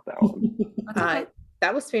 Sorry about that one. That's okay.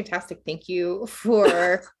 That was fantastic. Thank you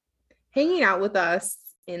for hanging out with us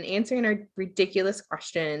and answering our ridiculous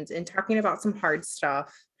questions and talking about some hard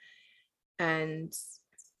stuff and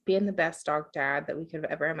being the best dog dad that we could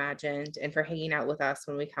have ever imagined, and for hanging out with us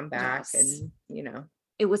when we come back. Yes. And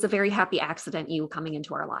It was a very happy accident, you coming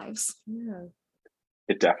into our lives. yeah,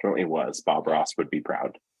 It definitely was. Bob Ross would be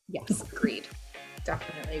proud. Yes, agreed.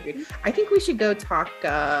 definitely agreed. I think we should go talk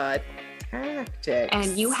tactics.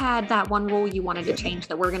 And you had that one rule you wanted to change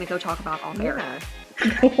that we're going to go talk about all there.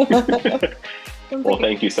 Yeah. Well,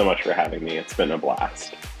 thank you so much for having me. It's been a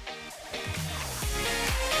blast.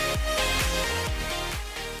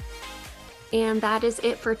 And that is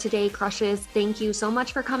it for today, crushes. Thank you so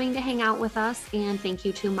much for coming to hang out with us. And thank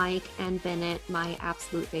you to Mike and Bennett, my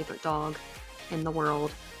absolute favorite dog in the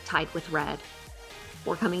world, tied with Red,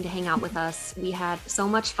 for coming to hang out with us. We had so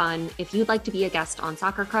much fun. If you'd like to be a guest on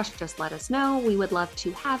Soccer Crush, just let us know. We would love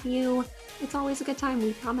to have you. It's always a good time,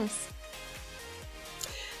 we promise.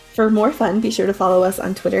 For more fun, be sure to follow us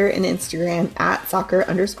on Twitter and Instagram at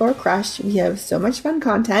soccer_crush. We have so much fun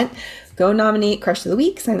content. Go nominate Crush of the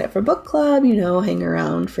Week, sign up for book club, hang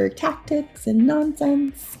around for tactics and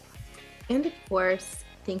nonsense. And of course,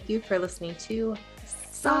 thank you for listening to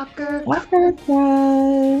Soccer Soccer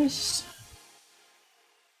Crush.